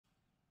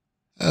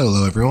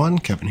Hello everyone,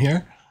 Kevin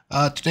here.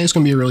 Today's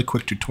going to be a really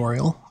quick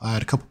tutorial. I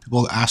had a couple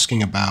people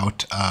asking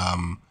about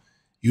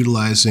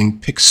utilizing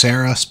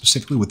Pixera,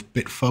 specifically with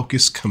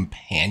BitFocus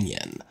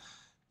Companion.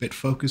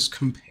 BitFocus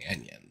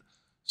Companion.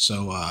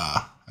 So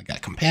I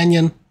got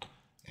Companion,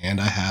 and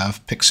I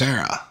have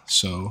Pixera.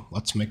 So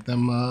let's make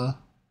them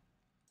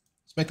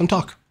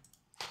talk.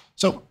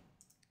 So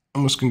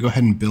I'm just going to go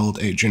ahead and build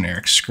a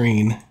generic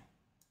screen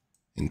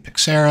in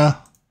Pixera.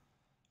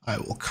 I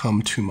will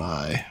come to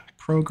my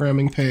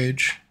programming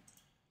page.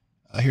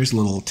 Here's a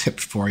little tip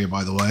for you,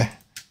 by the way.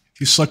 If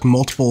you select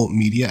multiple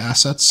media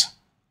assets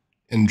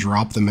and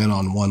drop them in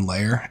on one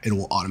layer, it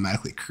will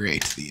automatically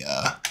create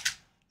the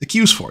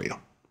cues for you.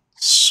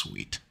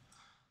 Sweet.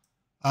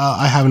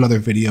 I have another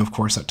video, of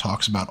course, that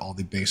talks about all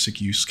the basic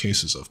use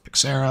cases of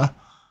Pixera.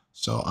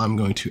 So I'm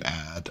going to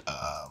add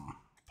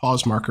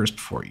pause markers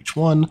before each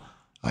one.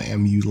 I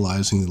am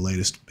utilizing the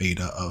latest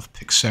beta of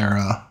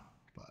Pixera,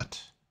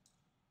 but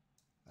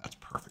that's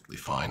perfectly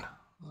fine.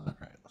 All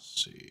right,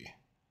 let's see.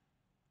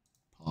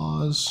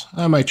 Pause.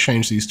 I might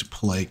change these to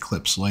play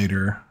clips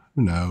later.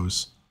 Who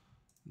knows?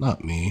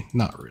 Not me.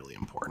 Not really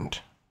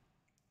important.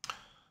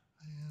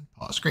 And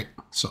pause. Great.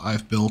 So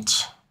I've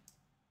built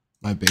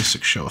my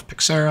basic show of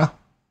Pixera,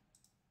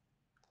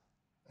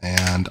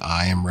 and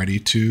I am ready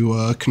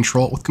to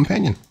control it with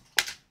Companion.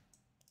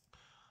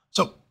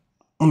 So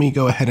let me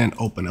go ahead and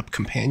open up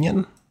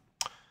Companion.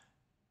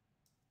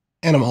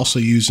 And I'm also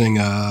using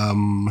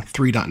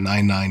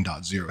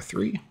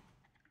 3.99.03.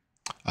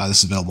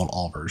 This is available in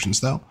all versions,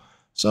 though.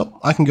 So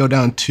I can go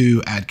down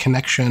to Add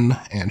Connection,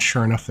 and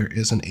sure enough, there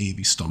is an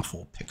AV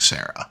Stumpfl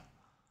Pixera.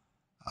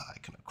 I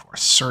can, of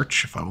course,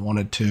 search if I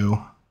wanted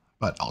to,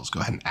 but I'll just go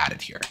ahead and add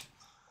it here. So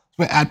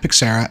I'm going to add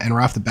Pixera, and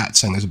right off the bat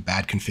saying there's a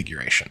bad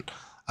configuration.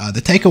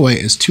 The takeaway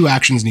is two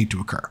actions need to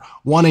occur.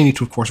 One, I need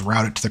to, of course,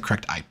 route it to the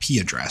correct IP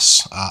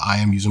address. I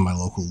am using my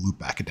local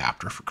loopback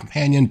adapter for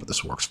Companion, but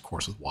this works, of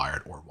course, with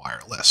wired or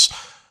wireless.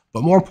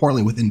 But more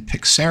importantly, within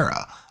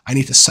Pixera, I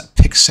need to set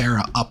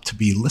Pixera up to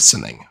be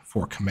listening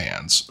for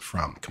commands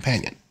from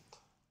Companion.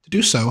 To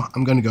do so,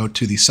 I'm going to go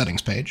to the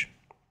settings page,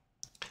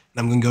 and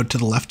I'm going to go to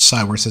the left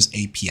side where it says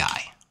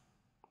API.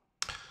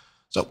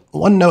 So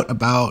one note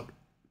about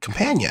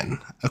Companion,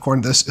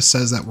 according to this, it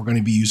says that we're going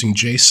to be using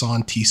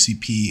JSON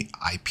TCP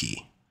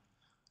IP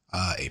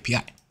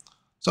API.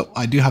 So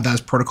I do have that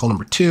as protocol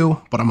number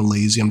 2, but I'm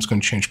lazy. I'm just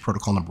going to change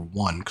protocol number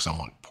 1 because I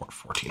want port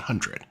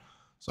 1400.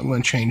 So I'm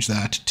going to change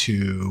that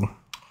to,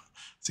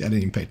 see, I didn't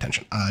even pay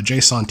attention,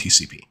 JSON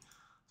TCP.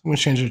 I'm going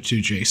to change it to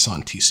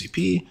JSON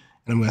TCP,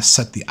 and I'm going to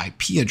set the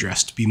IP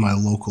address to be my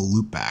local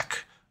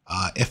loopback.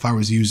 If I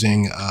was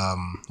using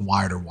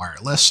wired or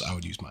wireless, I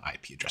would use my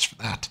IP address for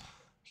that.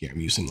 Here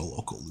I'm using the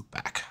local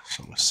loopback.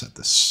 So I'm going to set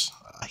this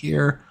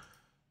here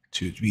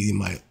to be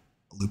my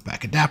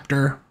loopback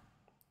adapter.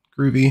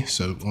 Groovy.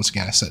 So once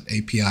again, I set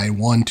API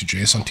 1 to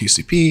JSON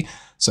TCP,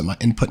 set my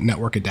input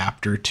network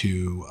adapter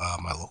to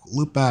my local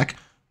loopback,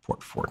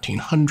 port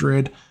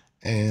 1400,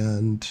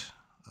 and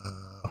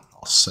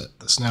I'll set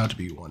this now to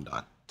be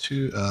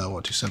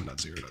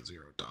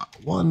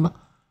 127.0.0.1.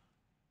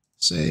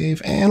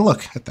 Save, and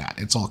look at that.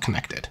 It's all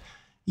connected.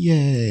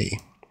 Yay.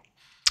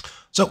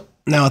 So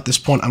now at this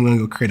point, I'm going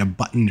to go create a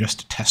button just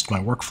to test my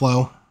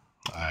workflow.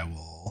 I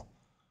will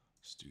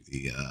just do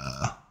the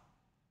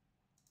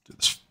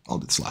I'll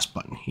do this last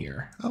button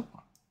here. Oh,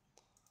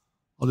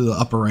 I'll do the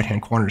upper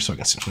right-hand corner so I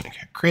can simply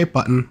create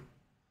button.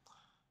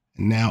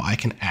 And now I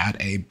can add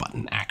a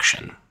button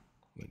action. I'm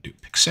going to do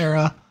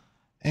Pixera,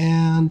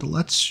 and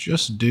let's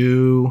just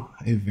do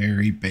a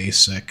very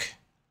basic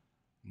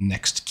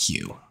next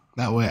cue.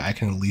 That way I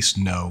can at least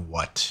know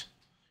what,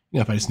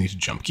 if I just need to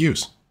jump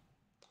cues.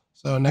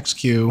 So next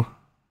cue,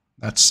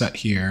 that's set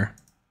here.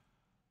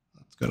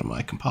 Let's go to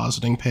my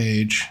compositing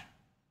page.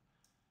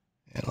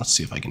 And let's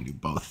see if I can do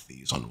both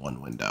these on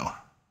one window.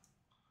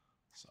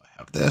 So I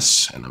have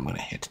this, and I'm going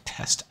to hit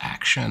test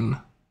action.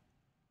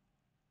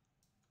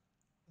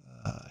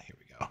 Here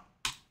we go.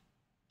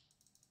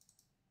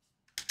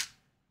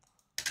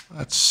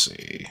 Let's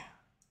see.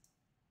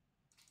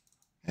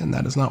 And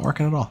that is not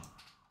working at all.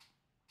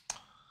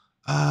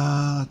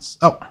 Oh,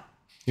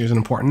 here's an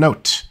important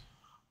note.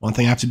 One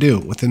thing I have to do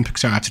within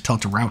Pixera, I have to tell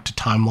it to route to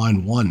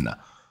timeline 1.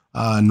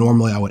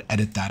 Normally I would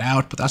edit that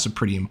out, but that's a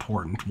pretty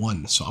important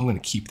one, so I'm going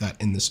to keep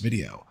that in this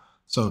video.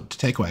 So to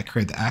take away, I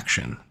create the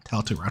action,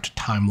 tell it to route to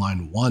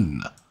timeline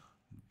 1.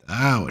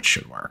 Now it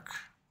should work.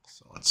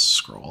 So let's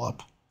scroll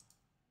up.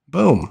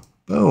 Boom,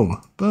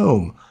 boom,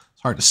 boom.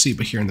 It's hard to see,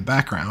 but here in the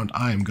background,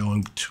 I am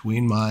going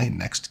between my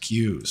next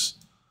cues.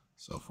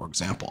 So for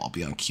example, I'll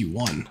be on cue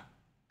 1.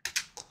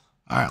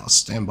 All right, let's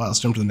stand by. Let's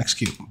jump to the next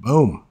cue.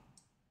 Boom.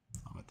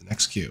 I'm at the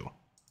next cue.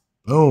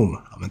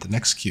 Boom. I'm at the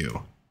next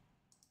cue.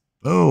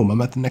 Boom,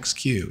 I'm at the next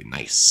cue.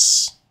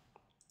 Nice.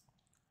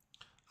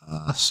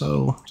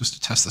 So just to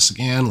test this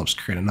again, let's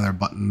create another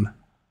button.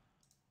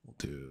 We'll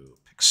do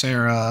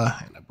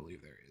Pixera, and I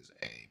believe there is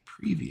a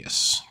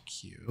previous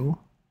cue.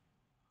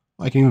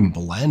 I can even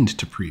blend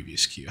to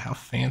previous cue. How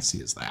fancy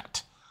is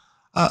that?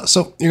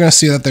 So you're going to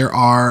see that there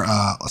are,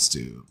 let's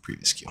do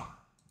previous cue.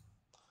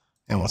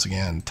 And once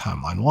again,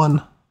 timeline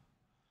 1.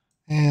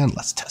 And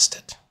let's test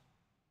it.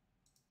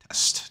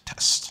 Test,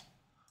 test.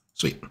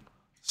 Sweet.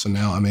 So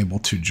now I'm able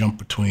to jump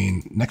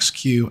between next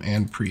queue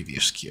and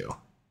previous queue.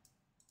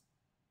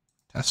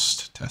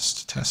 Test,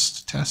 test,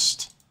 test,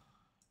 test.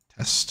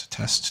 Test,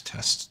 test,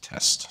 test,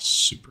 test.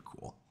 Super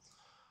cool.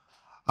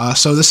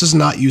 So this is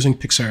not using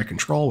Pixera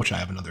Control, which I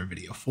have another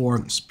video for.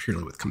 It's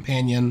purely with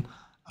Companion.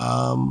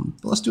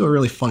 But let's do a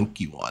really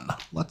funky one.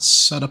 Let's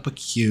set up a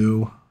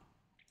queue.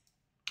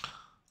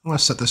 I'm going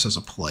to set this as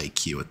a play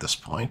queue at this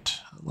point.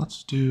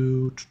 Let's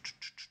do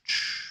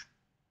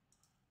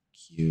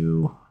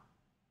queue.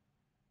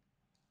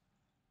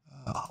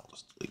 I'll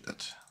just delete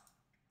it.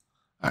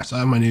 All right, so I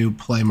have my new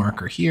play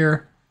marker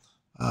here.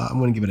 I'm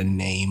going to give it a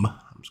name.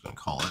 I'm just going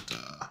to call it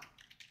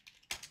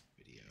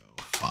video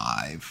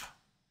 5.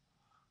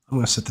 I'm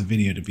going to set the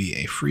video to be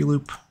a free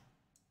loop.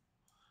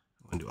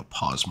 I'm going to do a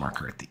pause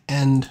marker at the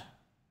end.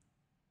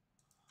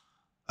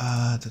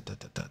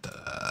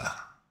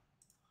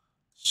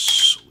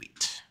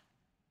 Sweet.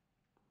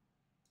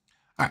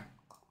 All right.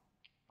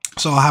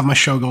 So I'll have my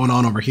show going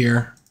on over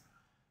here.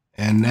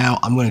 And now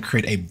I'm going to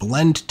create a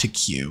blend to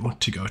queue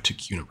to go to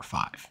queue number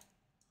 5.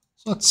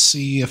 So let's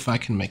see if I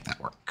can make that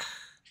work.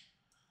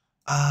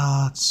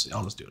 Let's see.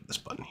 I'll just do it with this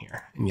button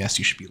here. And yes,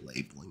 you should be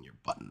labeling your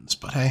buttons,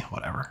 but hey,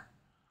 whatever.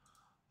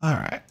 All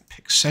right,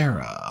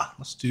 Pixera.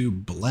 Let's do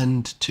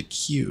blend to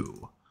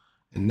queue.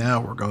 And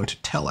now we're going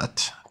to tell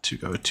it to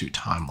go to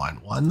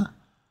timeline 1.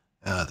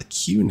 The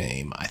queue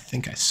name, I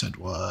think I said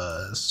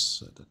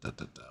was, what did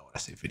I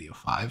say, video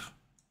 5?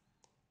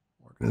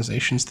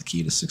 Organization's the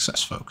key to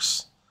success,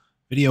 folks.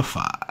 Video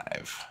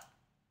 5.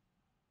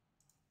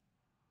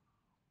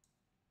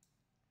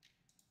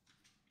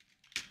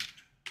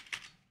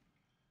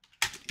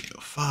 Video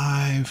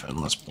 5, and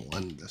let's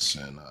blend this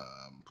in.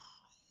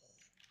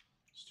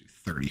 Let's do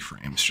 30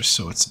 frames, just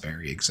so it's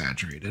very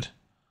exaggerated.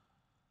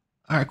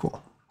 All right,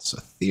 cool. So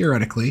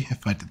theoretically,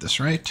 if I did this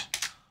right,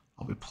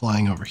 I'll be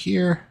playing over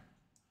here.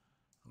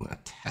 I'm going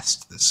to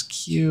test this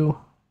queue.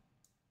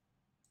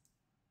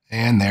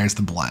 And there's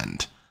the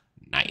blend.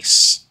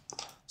 Nice.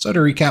 So to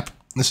recap,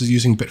 this is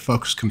using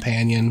BitFocus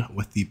Companion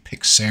with the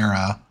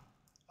Pixera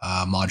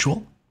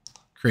module.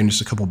 Creating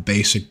just a couple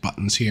basic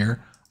buttons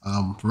here.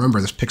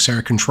 Remember, this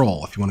Pixera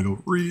Control if you want to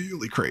go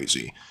really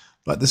crazy.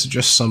 But this is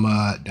just some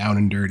down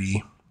and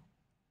dirty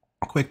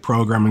quick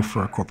programming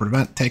for a corporate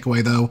event.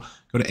 Takeaway though,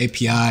 go to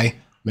API,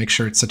 make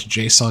sure it's set to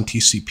JSON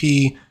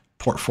TCP,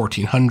 port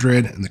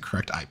 1400, and the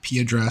correct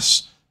IP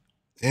address,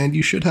 and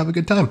you should have a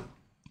good time.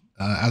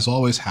 As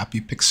always,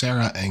 happy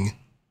Pixera-ing.